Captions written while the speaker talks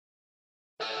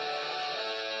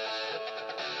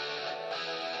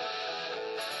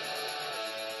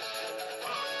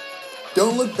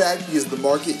Don't look back because the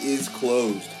market is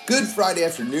closed. Good Friday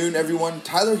afternoon, everyone.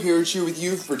 Tyler Harris here with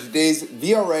you for today's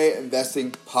VRA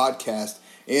Investing Podcast.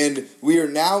 And we are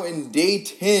now in day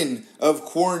 10 of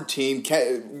quarantine.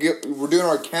 We're doing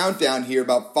our countdown here,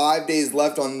 about 5 days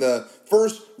left on the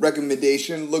first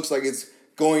recommendation. Looks like it's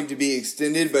going to be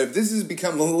extended, but if this has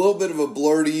become a little bit of a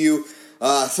blur to you,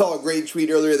 I saw a great tweet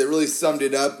earlier that really summed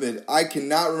it up, and I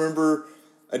cannot remember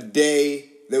a day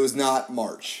that was not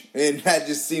March. And that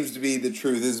just seems to be the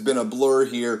truth. It's been a blur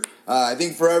here, I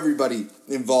think, for everybody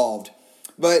involved.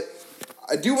 But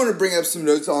I do want to bring up some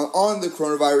notes on the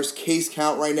coronavirus case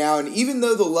count right now. And even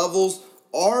though the levels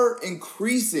are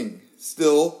increasing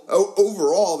still,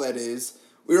 overall that is,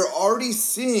 we are already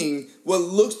seeing what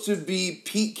looks to be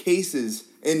peak cases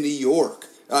in New York.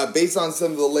 Based on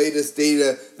some of the latest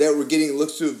data that we're getting, it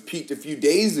looks to have peaked a few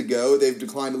days ago. They've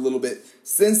declined a little bit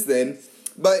since then.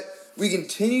 But we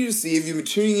continue to see, if you've been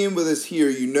tuning in with us here,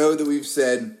 you know that we've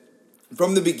said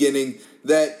from the beginning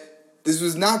that this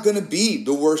was not going to be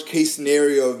the worst case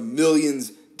scenario of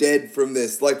millions dead from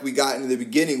this like we got in the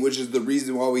beginning, which is the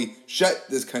reason why we shut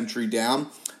this country down.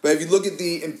 But if you look at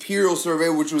the Imperial Survey,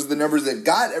 which was the numbers that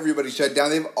got everybody shut down,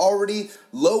 they've already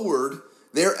lowered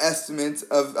their estimates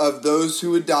of those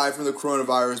who would die from the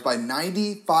coronavirus by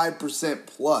 95%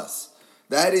 plus.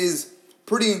 That is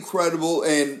pretty incredible,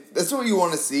 and that's what you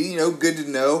want to see, good to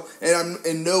know. And I'm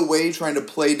in no way trying to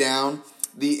play down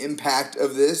the impact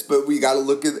of this, but we got to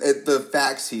look at the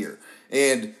facts here.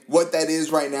 And what that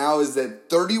is right now is that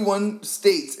 31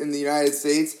 states in the United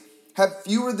States have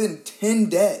fewer than 10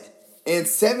 dead, and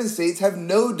 7 states have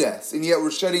no deaths, and yet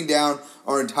we're shutting down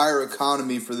our entire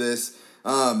economy for this.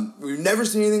 We've never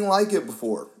seen anything like it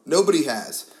before. Nobody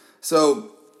has.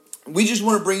 So we just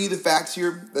want to bring you the facts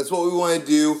here. That's what we want to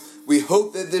do. We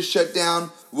hope that this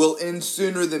shutdown will end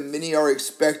sooner than many are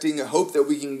expecting. I hope that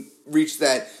we can reach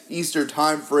that Easter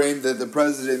time frame that the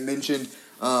president mentioned.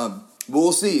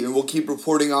 We'll see, and we'll keep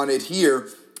reporting on it here.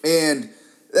 And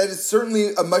that is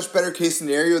certainly a much better case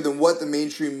scenario than what the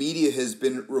mainstream media has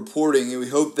been reporting. And we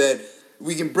hope that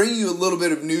we can bring you a little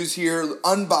bit of news here,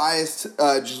 unbiased,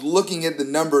 just looking at the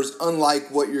numbers,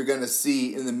 unlike what you're going to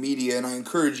see in the media. And I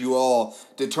encourage you all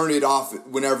to turn it off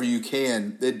whenever you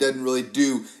can. It doesn't really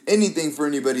do anything for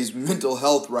anybody's mental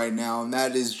health right now, and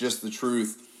that is just the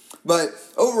truth. But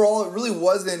overall, it really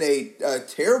wasn't a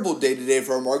terrible day today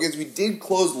for our markets. We did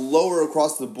close lower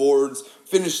across the boards,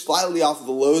 finished slightly off of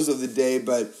the lows of the day,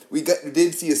 but we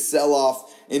did see a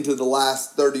sell-off into the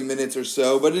last 30 minutes or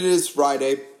so. But it is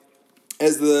Friday.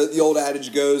 As the old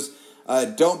adage goes,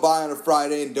 don't buy on a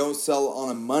Friday and don't sell on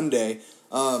a Monday.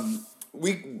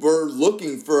 We were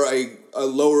looking for a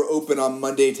lower open on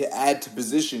Monday to add to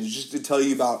positions, just to tell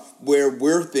you about where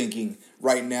we're thinking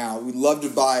right now. We love to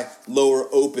buy lower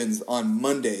opens on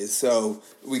Mondays, so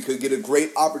we could get a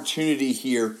great opportunity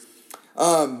here.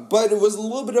 But it was a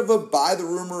little bit of a buy the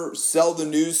rumor, sell the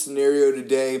news scenario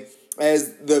today,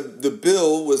 as the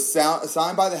bill was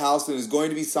signed by the House and is going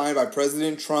to be signed by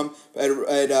President Trump at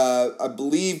I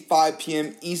believe 5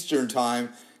 p.m. Eastern time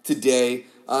today.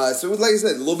 So it was, like I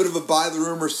said, a little bit of a buy the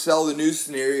rumor, sell the news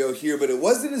scenario here, but it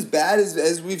wasn't as bad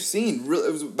as we've seen.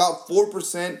 It was about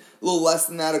 4%, a little less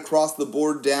than that across the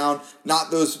board down. Not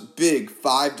those big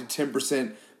 5 to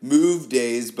 10% move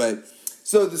days, but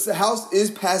so the House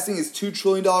is passing its $2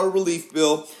 trillion relief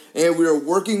bill, and we are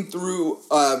working through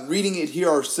reading it here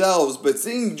ourselves, but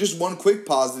seeing just one quick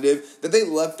positive, that they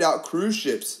left out cruise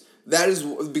ships. That is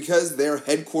because they're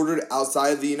headquartered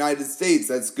outside of the United States.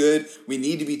 That's good. We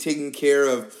need to be taking care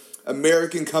of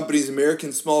American companies,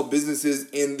 American small businesses,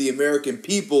 and the American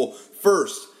people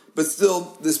first. But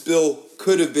still, this bill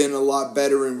could have been a lot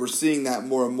better, and we're seeing that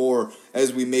more and more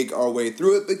as we make our way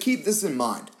through it. But keep this in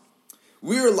mind.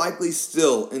 We are likely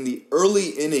still in the early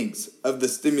innings of the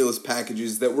stimulus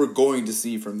packages that we're going to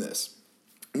see from this.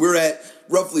 We're at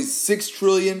roughly $6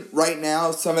 trillion right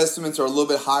now. Some estimates are a little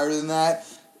bit higher than that.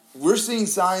 We're seeing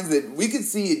signs that we could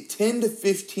see 10 to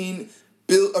 15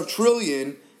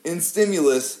 trillion in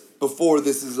stimulus before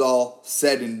this is all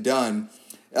said and done.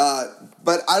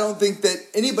 But I don't think that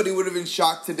anybody would have been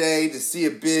shocked today to see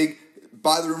a big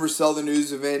buy the rumor, sell the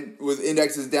news event with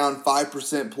indexes down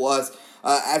 5% plus.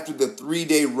 After the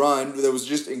 3-day run that was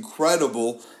just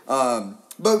incredible.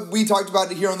 But we talked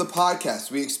about it here on the podcast.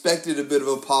 We expected a bit of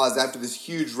a pause after this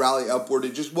huge rally upward.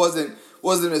 It just wasn't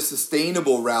a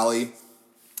sustainable rally.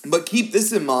 But keep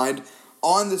this in mind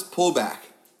on this pullback.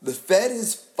 The Fed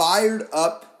has fired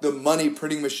up the money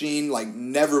printing machine like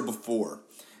never before.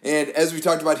 And as we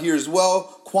talked about here as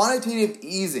well, quantitative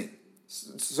easing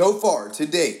so far to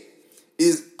date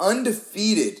is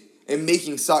undefeated and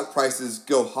making stock prices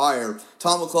go higher.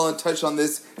 Tom McClellan touched on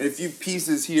this in a few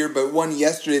pieces here, but one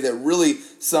yesterday that really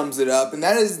sums it up, and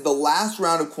that is the last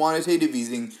round of quantitative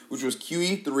easing, which was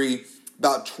QE3,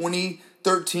 about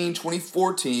 2013,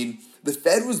 2014. The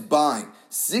Fed was buying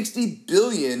 $60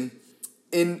 billion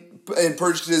in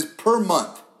purchases per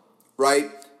month,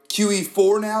 right?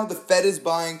 QE4 now, the Fed is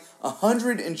buying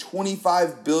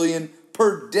 $125 billion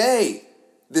per day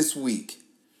this week.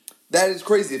 That is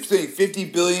crazy. It's spending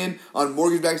 $50 billion on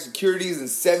mortgage-backed securities and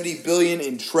 $70 billion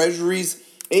in treasuries.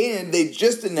 And they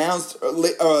just announced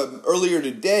earlier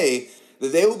today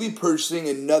that they will be purchasing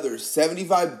another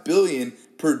 $75 billion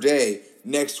per day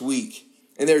next week.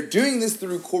 And they're doing this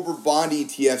through corporate bond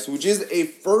ETFs, which is a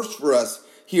first for us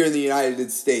here in the United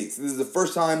States. This is the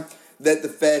first time that the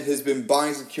Fed has been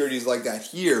buying securities like that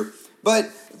here.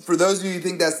 But for those of you who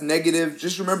think that's negative,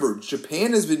 just remember,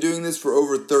 Japan has been doing this for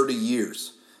over 30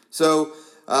 years. So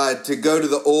to go to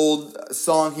the old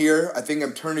song here, I think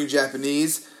I'm turning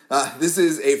Japanese. This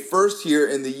is a first here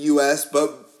in the U.S.,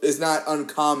 but it's not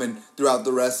uncommon throughout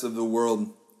the rest of the world.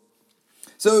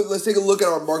 So let's take a look at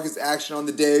our market's action on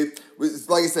the day.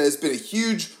 Like I said, it's been a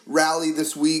huge rally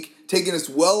this week, taking us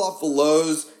well off the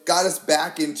lows, got us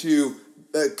back into,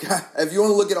 if you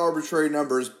want to look at arbitrary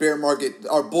numbers, bear market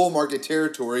or bull market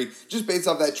territory, just based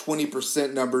off that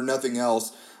 20% number, nothing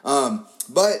else.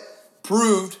 But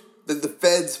proved that the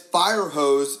Fed's fire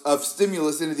hose of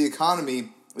stimulus into the economy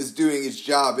is doing its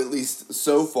job, at least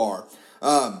so far.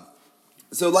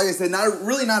 So like I said,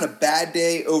 not a bad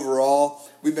day overall.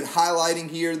 We've been highlighting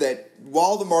here that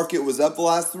while the market was up the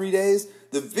last 3 days,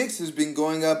 the VIX has been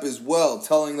going up as well,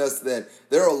 telling us that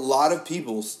there are a lot of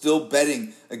people still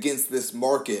betting against this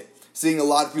market. Seeing a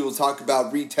lot of people talk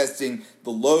about retesting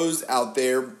the lows out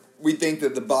there. We think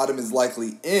that the bottom is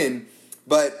likely in,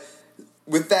 but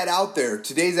with that out there,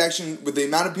 today's action, with the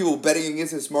amount of people betting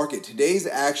against this market, today's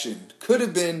action could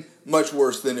have been much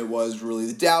worse than it was, really.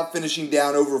 The Dow finishing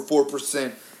down over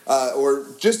 4%, or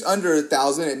just under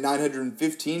 1,000 at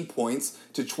 915 points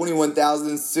to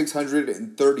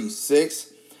 21,636.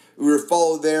 We were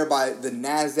followed there by the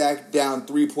NASDAQ down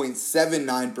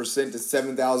 3.79% to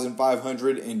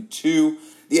 7,502.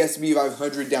 The S&P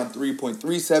 500 down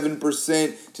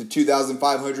 3.37% to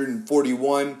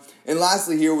 2,541. And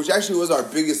lastly here, which actually was our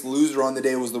biggest loser on the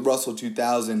day, was the Russell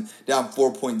 2000, down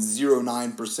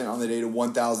 4.09% on the day to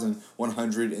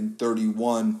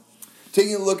 1,131.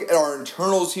 Taking a look at our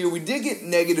internals here, we did get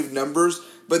negative numbers,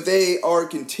 but they are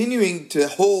continuing to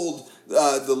hold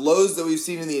the lows that we've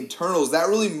seen in the internals. That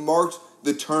really marked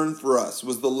the turn for us,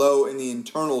 was the low in the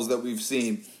internals that we've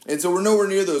seen. And so we're nowhere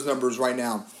near those numbers right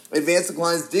now. Advanced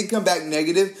declines did come back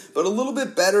negative, but a little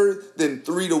bit better than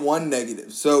 3-1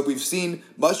 negative. So we've seen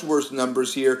much worse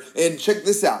numbers here. And check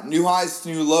this out, new highs to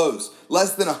new lows.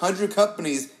 Less than 100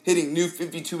 companies hitting new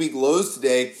 52-week lows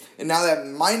today. And now that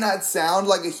might not sound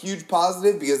like a huge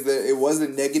positive because it was a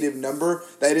negative number.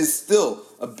 That is still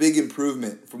a big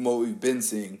improvement from what we've been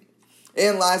seeing.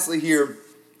 And lastly here,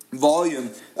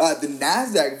 volume. The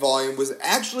NASDAQ volume was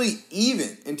actually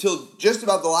even until just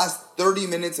about the last 30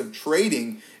 minutes of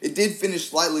trading. It did finish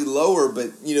slightly lower,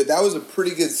 but that was a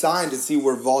pretty good sign to see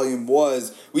where volume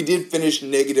was. We did finish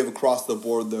negative across the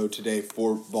board though today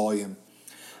for volume.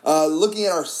 Looking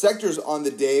at our sectors on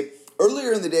the day,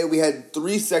 earlier in the day we had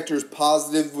 3 sectors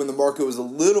positive when the market was a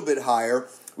little bit higher.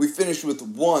 We finished with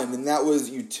 1, and that was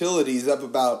utilities, up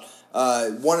about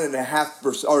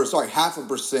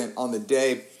 0.5% on the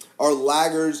day. Our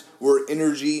laggards were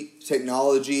energy,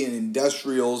 technology, and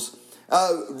industrials.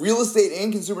 Real estate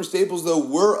and consumer staples, though,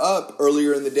 were up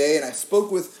earlier in the day, and I spoke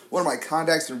with one of my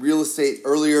contacts in real estate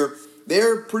earlier.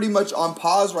 They're pretty much on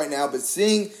pause right now, but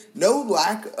seeing no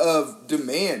lack of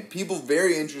demand. People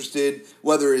very interested,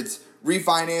 whether it's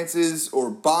refinances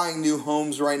or buying new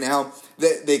homes right now.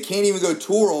 They can't even go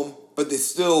tour them, but they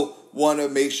still want to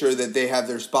make sure that they have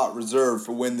their spot reserved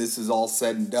for when this is all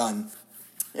said and done.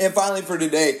 And finally for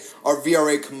today, our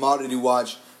VRA Commodity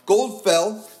Watch. Gold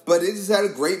fell, but it has had a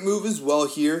great move as well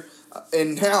here.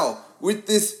 And now, with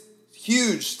this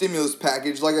huge stimulus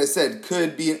package, like I said,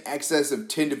 could be in excess of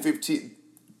 10 to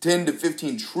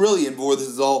 15 trillion before this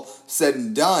is all said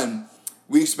and done.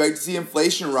 We expect to see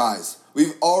inflation rise.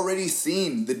 We've already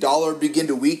seen the dollar begin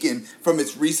to weaken from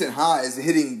its recent highs,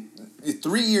 hitting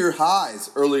 3-year highs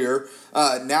earlier.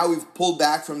 Now we've pulled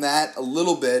back from that a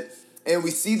little bit. And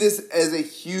we see this as a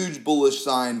huge bullish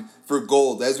sign for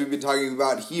gold. As we've been talking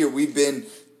about here, we've been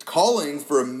calling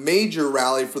for a major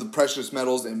rally for the precious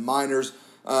metals and miners,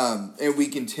 and we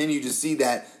continue to see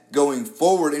that going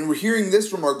forward. And we're hearing this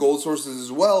from our gold sources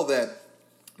as well, that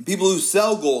people who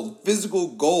sell gold, physical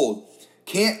gold,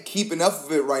 can't keep enough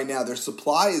of it right now. Their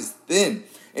supply is thin,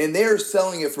 and they're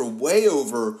selling it for way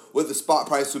over what the spot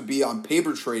price would be on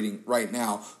paper trading right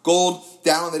now. Gold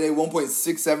down on the day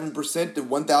 1.67% to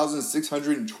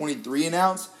 1,623 an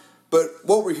ounce. But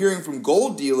what we're hearing from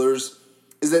gold dealers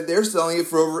is that they're selling it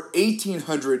for over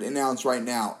 $1,800 an ounce right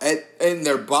now. And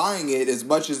they're buying it as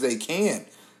much as they can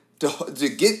to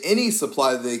get any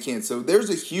supply that they can. So there's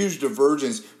a huge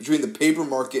divergence between the paper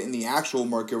market and the actual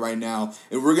market right now.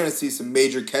 And we're going to see some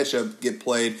major catch-up get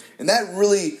played. And that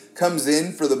really comes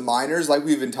in for the miners. Like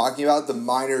we've been talking about, the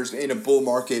miners in a bull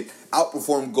market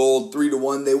outperform gold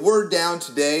 3-1. They were down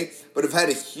today, but have had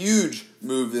a huge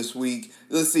move this week.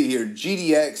 Let's see here.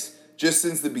 GDX, just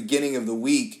since the beginning of the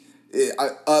week,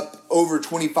 up over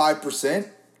 25%.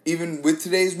 Even with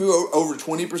today's move, over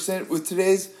 20% with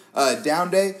today's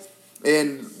down day.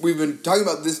 And we've been talking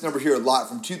about this number here a lot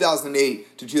from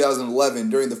 2008 to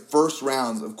 2011 during the first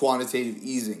rounds of quantitative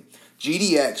easing.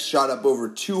 GDX shot up over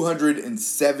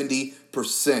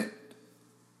 270%.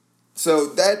 So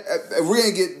that we're going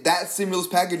to get that stimulus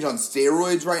package on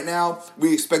steroids right now.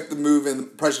 We expect the move in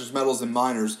precious metals and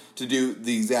miners to do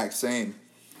the exact same.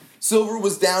 Silver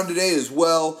was down today as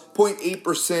well,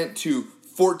 0.8% to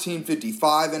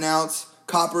 $14.55 an ounce.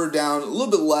 Copper down a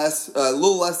little less than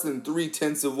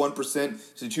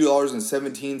 0.3% to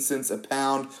 $2.17 a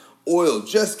pound. Oil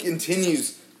just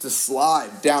continues to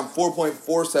slide, down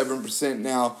 4.47%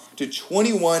 now to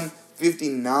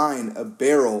 $21.59 a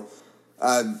barrel.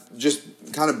 Just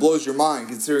kind of blows your mind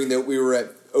considering that we were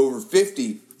at over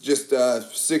 50 just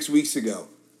 6 weeks ago.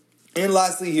 And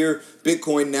lastly here,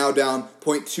 Bitcoin now down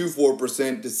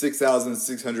 0.24% to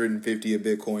 $6,650 a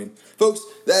Bitcoin. Folks,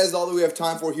 that is all that we have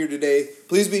time for here today.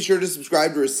 Please be sure to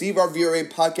subscribe to receive our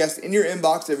VRA podcast in your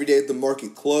inbox every day at the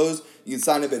market close. You can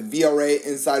sign up at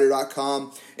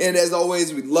VRAinsider.com. And as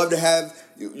always, we'd love to have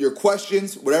your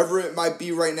questions, whatever it might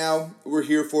be right now. We're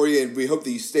here for you, and we hope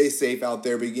that you stay safe out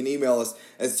there. But you can email us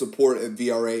at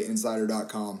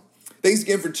support@VRAinsider.com. Thanks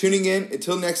again for tuning in.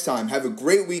 Until next time, have a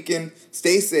great weekend,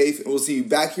 stay safe, and we'll see you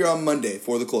back here on Monday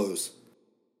for the close.